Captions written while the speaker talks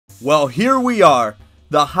Well, here we are.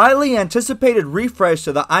 The highly anticipated refresh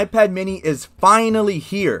to the iPad mini is finally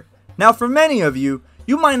here. Now for many of you,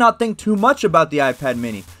 you might not think too much about the iPad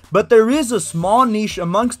mini, but there is a small niche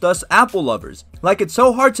amongst us Apple lovers. Like, it's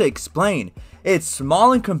so hard to explain. It's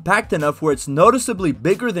small and compact enough where it's noticeably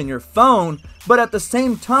bigger than your phone, but at the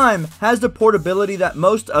same time has the portability that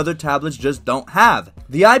most other tablets just don't have.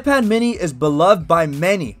 The iPad mini is beloved by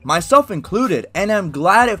many, myself included, and I'm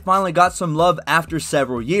glad it finally got some love after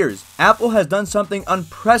several years. Apple has done something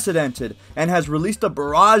unprecedented and has released a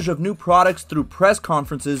barrage of new products through press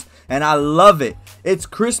conferences, and I love it. It's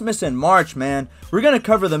Christmas in March, man. We're gonna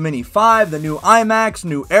cover the Mini 5, the new iMacs,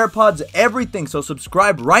 new AirPods, everything, so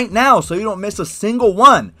subscribe right now so you don't miss a single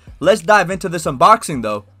one. Let's dive into this unboxing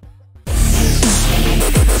though.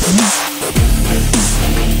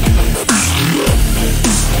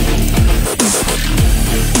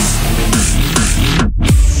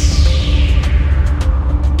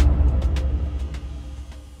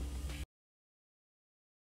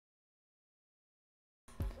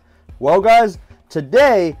 Well guys,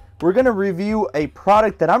 today we're going to review a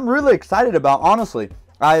product that I'm really excited about, honestly.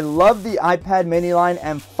 I love the iPad mini line,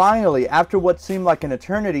 and finally, after what seemed like an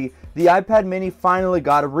eternity, the iPad mini finally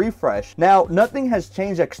got a refresh. Now, nothing has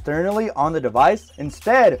changed externally on the device.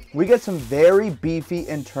 Instead, we get some very beefy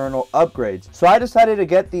internal upgrades. So I decided to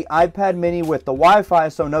get the iPad mini with the Wi-Fi,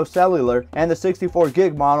 so no cellular, and the 64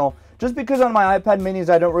 gig model, just because on my iPad minis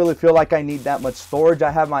I don't really feel like I need that much storage. I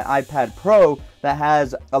have my iPad Pro that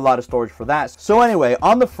has a lot of storage for that. So anyway,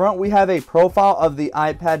 on the front we have a profile of the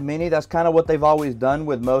iPad mini. That's kind of what they've always done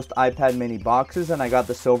with most iPad mini boxes, and I got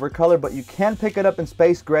the silver color, but you can pick it up in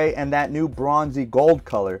space gray and that new bronzy gold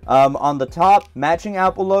color. On the top, matching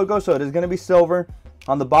Apple logo, so it is going to be silver.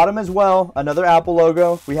 On the bottom as well, another Apple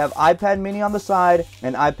logo. We have iPad mini on the side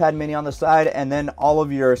and iPad mini on the side, and then all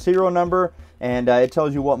of your serial number, and it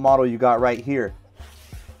tells you what model you got right here.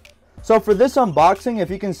 So for this unboxing, if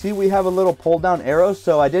you can see, we have a little pull down arrow,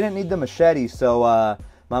 so I didn't need the machete, so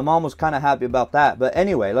my mom was kind of happy about that. But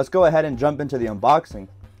anyway, let's go ahead and jump into the unboxing.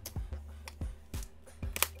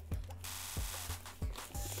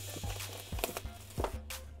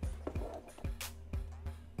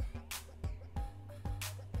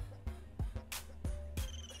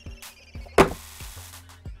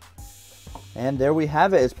 And there we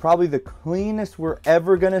have it. It's probably the cleanest we're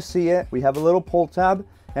ever gonna see it. We have a little pull tab,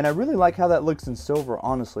 and I really like how that looks in silver,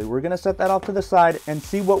 honestly. We're gonna set that off to the side and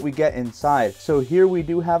see what we get inside. So here we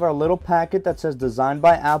do have our little packet that says designed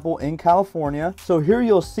by Apple in California. So here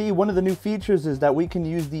you'll see one of the new features is that we can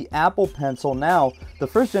use the Apple Pencil now, the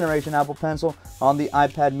first generation Apple Pencil, on the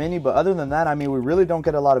iPad mini. But other than that, I mean, we really don't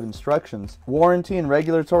get a lot of instructions. Warranty and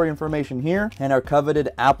regulatory information here, and our coveted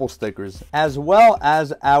Apple stickers, as well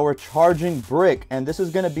as our charging brick. And this is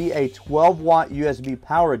gonna be a 12-watt USB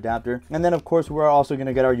power adapter. And then of course, we're also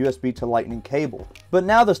gonna get our USB to Lightning cable. But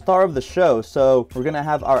now the star of the show. So we're gonna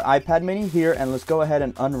have our iPad mini here, and let's go ahead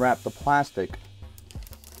and unwrap the plastic.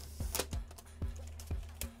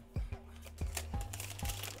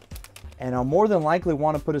 And I'll more than likely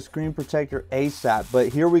want to put a screen protector ASAP, but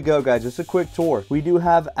here we go guys, just a quick tour. We do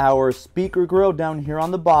have our speaker grill down here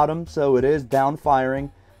on the bottom, so it is down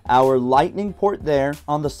firing. Our lightning port there.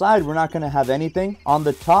 On the side, we're not going to have anything. On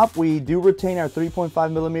the top, we do retain our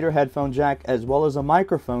 3.5mm headphone jack, as well as a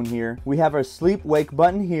microphone here. We have our sleep wake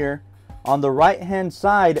button here. On the right hand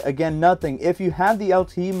side, again, nothing. If you have the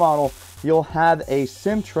LTE model, you'll have a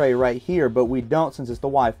SIM tray right here, but we don't since it's the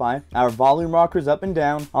Wi-Fi. Our volume rockers up and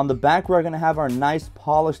down. On the back, we're going to have our nice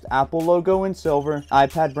polished Apple logo in silver,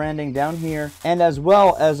 iPad branding down here, and as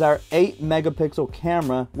well as our 8 megapixel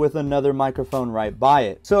camera with another microphone right by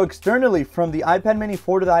it. So externally, from the iPad mini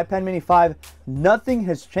 4 to the iPad mini 5, nothing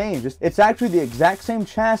has changed. It's actually the exact same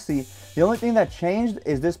chassis. The only thing that changed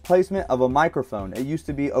is this placement of a microphone. It used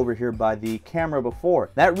to be over here by the camera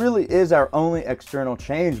before. That really is our only external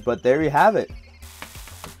change, but there you have it.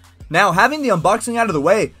 Now, having the unboxing out of the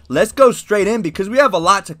way, let's go straight in because we have a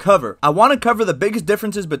lot to cover. I want to cover the biggest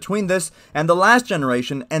differences between this and the last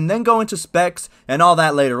generation, and then go into specs and all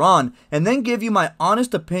that later on, and then give you my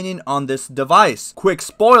honest opinion on this device. Quick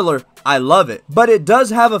spoiler, I love it, but it does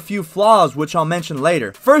have a few flaws which I'll mention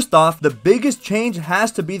later. First off, the biggest change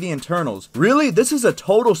has to be the internals. Really, this is a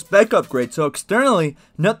total spec upgrade, so externally,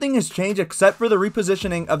 nothing has changed except for the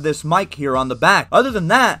repositioning of this mic here on the back. Other than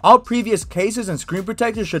that, all previous cases and screen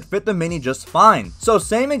protectors should fit the mini just fine. So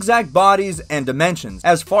same exact bodies and dimensions.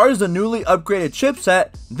 As far as the newly upgraded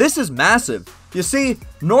chipset, this is massive. You see,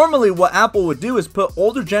 normally what Apple would do is put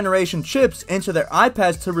older generation chips into their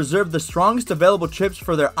iPads to reserve the strongest available chips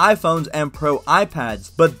for their iPhones and Pro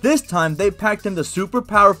iPads. But this time they packed in the super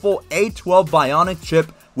powerful A12 Bionic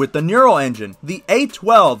Chip with the Neural Engine. The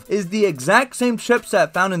A12 is the exact same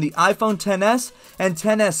chipset found in the iPhone XS and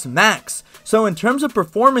XS Max. So in terms of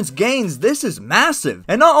performance gains, this is massive.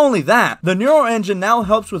 And not only that, the Neural Engine now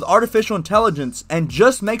helps with artificial intelligence and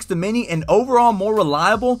just makes the Mini an overall more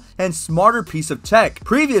reliable and smarter piece of tech.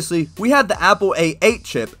 Previously, we had the Apple A8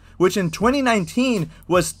 chip, which in 2019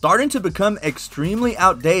 was starting to become extremely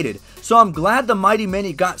outdated. So I'm glad the Mighty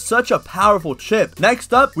Mini got such a powerful chip.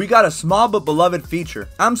 Next up, we got a small but beloved feature.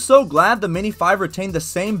 I'm so glad the Mini 5 retained the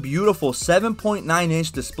same beautiful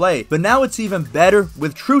 7.9-inch display, but now it's even better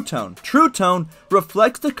with True Tone. True Tone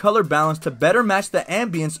reflects the color balance to better match the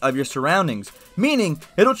ambience of your surroundings, meaning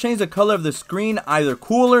it'll change the color of the screen either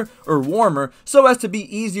cooler or warmer so as to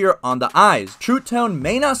be easier on the eyes. True Tone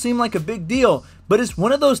may not seem like a big deal, but it's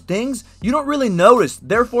one of those things you don't really notice,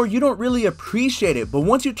 therefore you don't really appreciate it. But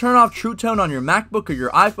once you turn off True Tone on your MacBook or your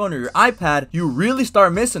iPhone or your iPad, you really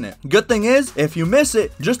start missing it. Good thing is, if you miss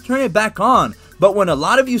it, just turn it back on. But when a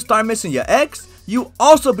lot of you start missing your ex, you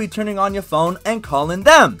also be turning on your phone and calling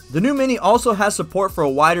them. The new Mini also has support for a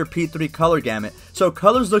wider P3 color gamut, so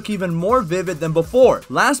colors look even more vivid than before.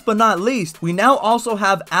 Last but not least, we now also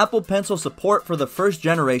have Apple Pencil support for the first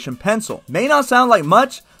generation pencil. May not sound like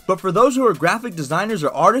much, but for those who are graphic designers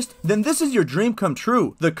or artists, then this is your dream come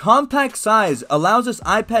true. The compact size allows this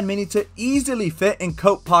iPad Mini to easily fit in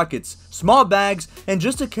coat pockets, small bags, and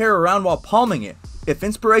just to carry around while palming it. If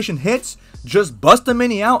inspiration hits, just bust the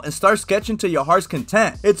Mini out and start sketching to your heart's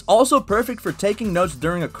content. It's also perfect for taking notes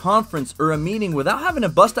during a conference or a meeting without having to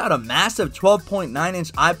bust out a massive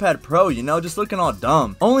 12.9-inch iPad Pro, you know, just looking all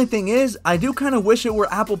dumb. Only thing is, I do kind of wish it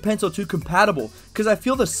were Apple Pencil 2 compatible, because I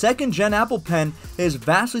feel the second gen Apple Pen is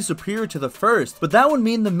vastly superior to the first, but that would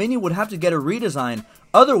mean the Mini would have to get a redesign.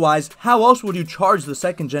 Otherwise, how else would you charge the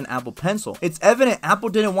second gen Apple Pencil? It's evident Apple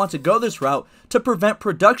didn't want to go this route to prevent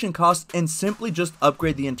production costs and simply just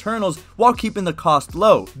upgrade the internals while keeping the cost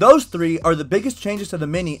low. Those three are the biggest changes to the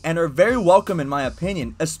Mini and are very welcome in my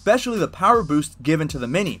opinion, especially the power boost given to the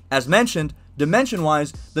Mini. As mentioned,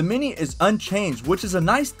 dimension-wise, the Mini is unchanged, which is a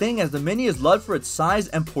nice thing as the Mini is loved for its size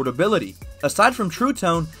and portability. Aside from True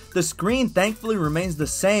Tone, the screen thankfully remains the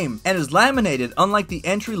same and is laminated unlike the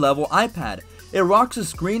entry-level iPad. It rocks a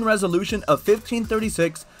screen resolution of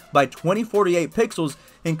 1536 by 2048 pixels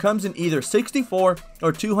and comes in either 64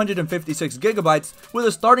 or 256 gigabytes with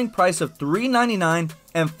a starting price of $399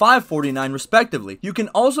 and $549 respectively. You can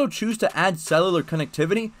also choose to add cellular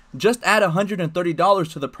connectivity. Just add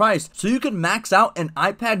 $130 to the price, so you could max out an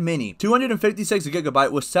iPad Mini 256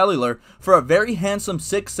 gigabyte with cellular for a very handsome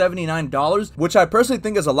 $679, which I personally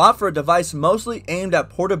think is a lot for a device mostly aimed at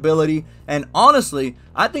portability, and honestly,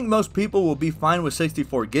 I think most people will be fine with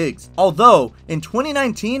 64 gigs. Although, in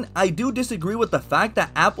 2019, I do disagree with the fact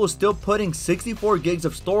that Apple is still putting 64 gigs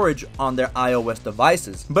of storage on their iOS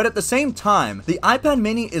devices. But at the same time, the iPad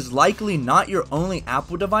Mini is likely not your only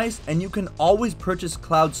Apple device, and you can always purchase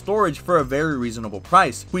cloud storage for a very reasonable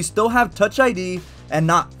price. We still have Touch ID and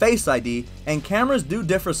not Face ID, and cameras do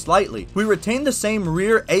differ slightly. We retain the same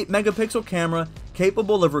rear 8 megapixel camera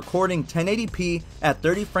capable of recording 1080p at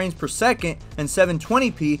 30 frames per second and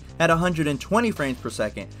 720p at 120 frames per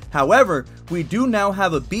second. However, we do now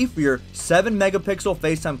have a beefier 7 megapixel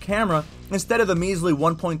FaceTime camera instead of the measly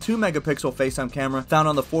 1.2 megapixel FaceTime camera found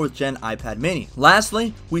on the 4th gen iPad Mini.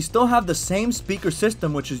 Lastly, we still have the same speaker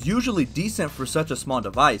system, which is usually decent for such a small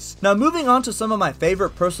device. Now moving on to some of my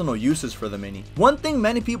favorite personal uses for the Mini. One thing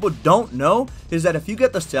many people don't know is that if you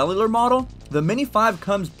get the cellular model, the Mini 5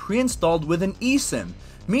 comes pre-installed with an eSIM.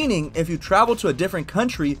 Meaning, if you travel to a different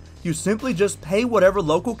country, you simply just pay whatever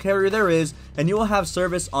local carrier there is and you will have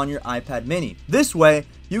service on your iPad Mini. This way,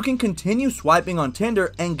 you can continue swiping on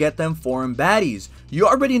Tinder and get them foreign baddies. You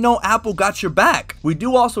already know Apple got your back. We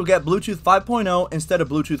do also get Bluetooth 5.0 instead of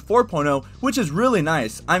Bluetooth 4.0, which is really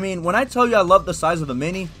nice. I mean, when I tell you I love the size of the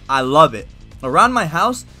Mini, I love it. Around my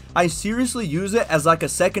house, I seriously use it as like a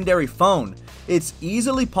secondary phone. It's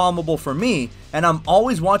easily palmable for me, and I'm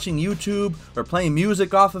always watching YouTube or playing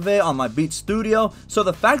music off of it on my Beats Studio, so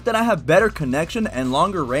the fact that I have better connection and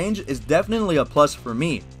longer range is definitely a plus for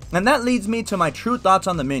me. And that leads me to my true thoughts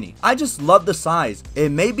on the Mini. I just love the size.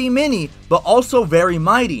 It may be mini, but also very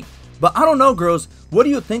mighty. But I don't know, girls, what do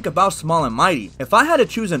you think about small and mighty? If I had to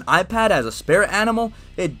choose an iPad as a spirit animal,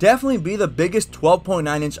 it'd definitely be the biggest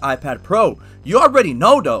 12.9-inch iPad Pro. You already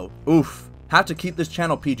know though. Oof, have to keep this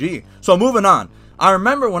channel PG. So moving on. I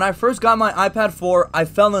remember when I first got my iPad 4, I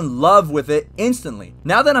fell in love with it instantly.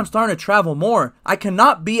 Now that I'm starting to travel more, I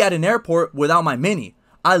cannot be at an airport without my Mini.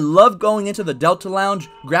 I love going into the Delta Lounge,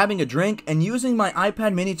 grabbing a drink, and using my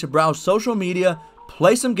iPad Mini to browse social media,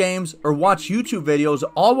 play some games, or watch YouTube videos,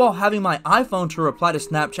 all while having my iPhone to reply to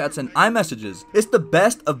Snapchats and iMessages. It's the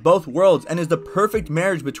best of both worlds and is the perfect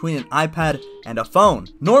marriage between an iPad and a phone.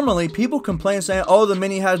 Normally, people complain saying, oh, the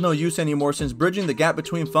mini has no use anymore since bridging the gap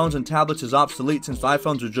between phones and tablets is obsolete since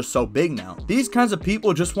iPhones are just so big now. These kinds of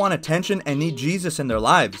people just want attention and need Jesus in their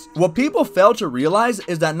lives. What people fail to realize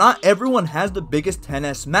is that not everyone has the biggest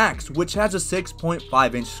XS Max, which has a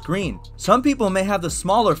 6.5-inch screen. Some people may have the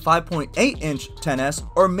smaller 5.8-inch XS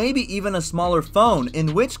or maybe even a smaller phone,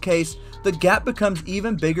 in which case the gap becomes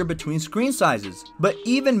even bigger between screen sizes. But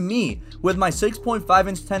even me, with my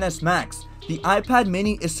 6.5-inch XS Max, the iPad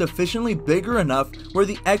mini is sufficiently bigger enough where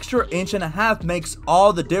the extra inch and a half makes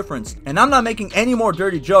all the difference. And I'm not making any more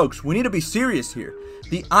dirty jokes, we need to be serious here.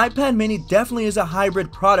 The iPad mini definitely is a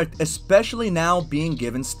hybrid product, especially now being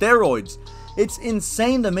given steroids. It's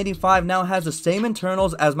insane the Mini 5 now has the same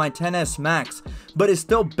internals as my XS Max, but is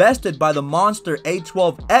still bested by the monster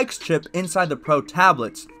A12X chip inside the Pro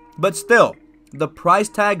tablets. But still, the price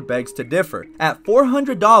tag begs to differ. At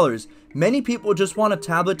 $400, many people just want a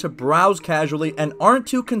tablet to browse casually and aren't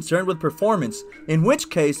too concerned with performance, in which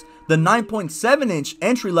case, the 9.7-inch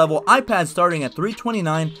entry-level iPad starting at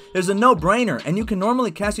 $329 is a no-brainer, and you can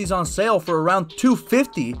normally catch these on sale for around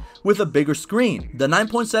 $250 with a bigger screen. The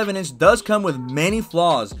 9.7-inch does come with many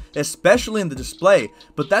flaws, especially in the display,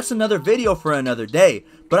 but that's another video for another day.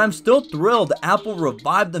 But I'm still thrilled Apple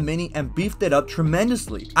revived the Mini and beefed it up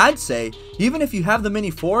tremendously. I'd say, even if you have the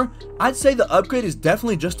Mini 4, I'd say the upgrade is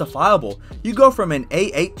definitely justifiable. You go from an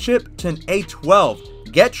A8 chip to an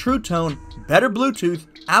A12, get True Tone, better Bluetooth,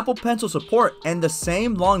 Apple Pencil support, and the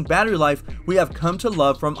same long battery life we have come to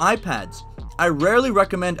love from iPads. I rarely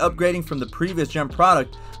recommend upgrading from the previous gen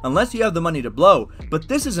product unless you have the money to blow, but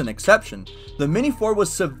this is an exception. The Mini 4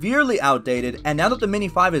 was severely outdated, and now that the Mini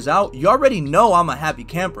 5 is out, you already know I'm a happy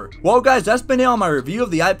camper. Well guys, that's been it on my review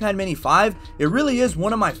of the iPad Mini 5. It really is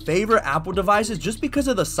one of my favorite Apple devices just because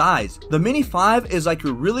of the size. The Mini 5 is like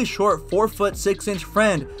your really short 4'6" 6-inch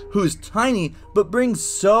friend who's tiny but brings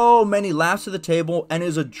so many laughs to the table and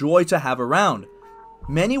is a joy to have around.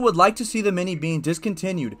 Many would like to see the Mini being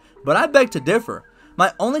discontinued, but I beg to differ.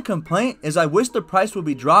 My only complaint is I wish the price would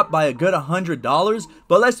be dropped by a good $100,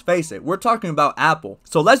 but let's face it, we're talking about Apple,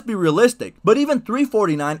 so let's be realistic. But even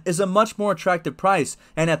 $349 is a much more attractive price,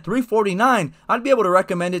 and at $349, I'd be able to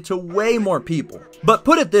recommend it to way more people. But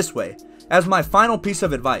put it this way, as my final piece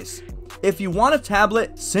of advice, if you want a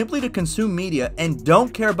tablet simply to consume media and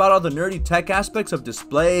don't care about all the nerdy tech aspects of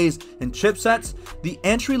displays and chipsets, the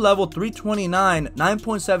entry-level $329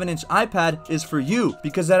 9.7-inch iPad is for you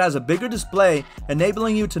because it has a bigger display,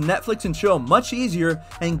 enabling you to Netflix and chill much easier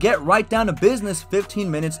and get right down to business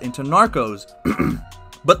 15 minutes into Narcos.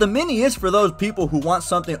 But the Mini is for those people who want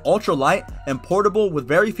something ultra light and portable with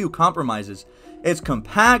very few compromises. It's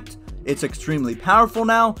compact, it's extremely powerful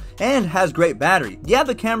now, and has great battery. Yeah,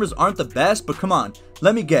 the cameras aren't the best, but come on,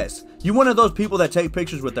 let me guess. You're one of those people that take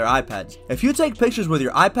pictures with their iPads. If you take pictures with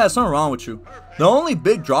your iPad, something wrong with you. The only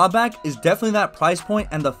big drawback is definitely that price point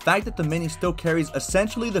and the fact that the Mini still carries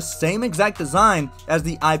essentially the same exact design as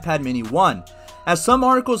the iPad Mini 1. As some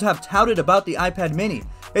articles have touted about the iPad Mini,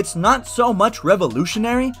 it's not so much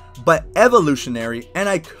revolutionary, but evolutionary, and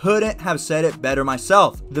I couldn't have said it better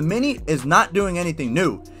myself. The Mini is not doing anything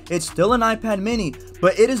new. It's still an iPad Mini,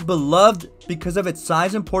 but it is beloved because of its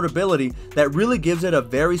size and portability that really gives it a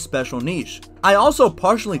very special niche. I also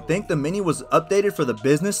partially think the Mini was updated for the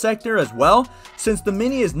business sector as well, since the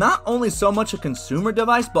Mini is not only so much a consumer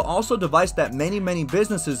device, but also a device that many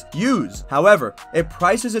businesses use. However, it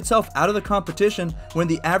prices itself out of the competition when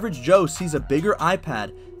the average Joe sees a bigger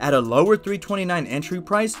iPad at a lower $329 entry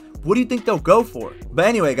price. What do you think they'll go for? But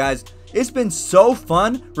anyway guys, it's been so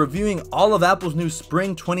fun reviewing all of Apple's new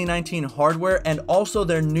spring 2019 hardware and also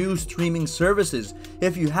their new streaming services.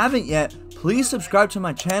 If you haven't yet, please subscribe to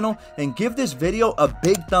my channel and give this video a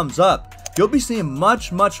big thumbs up. You'll be seeing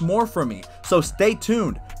much more from me, so stay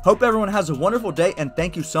tuned. Hope everyone has a wonderful day and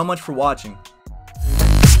thank you so much for watching.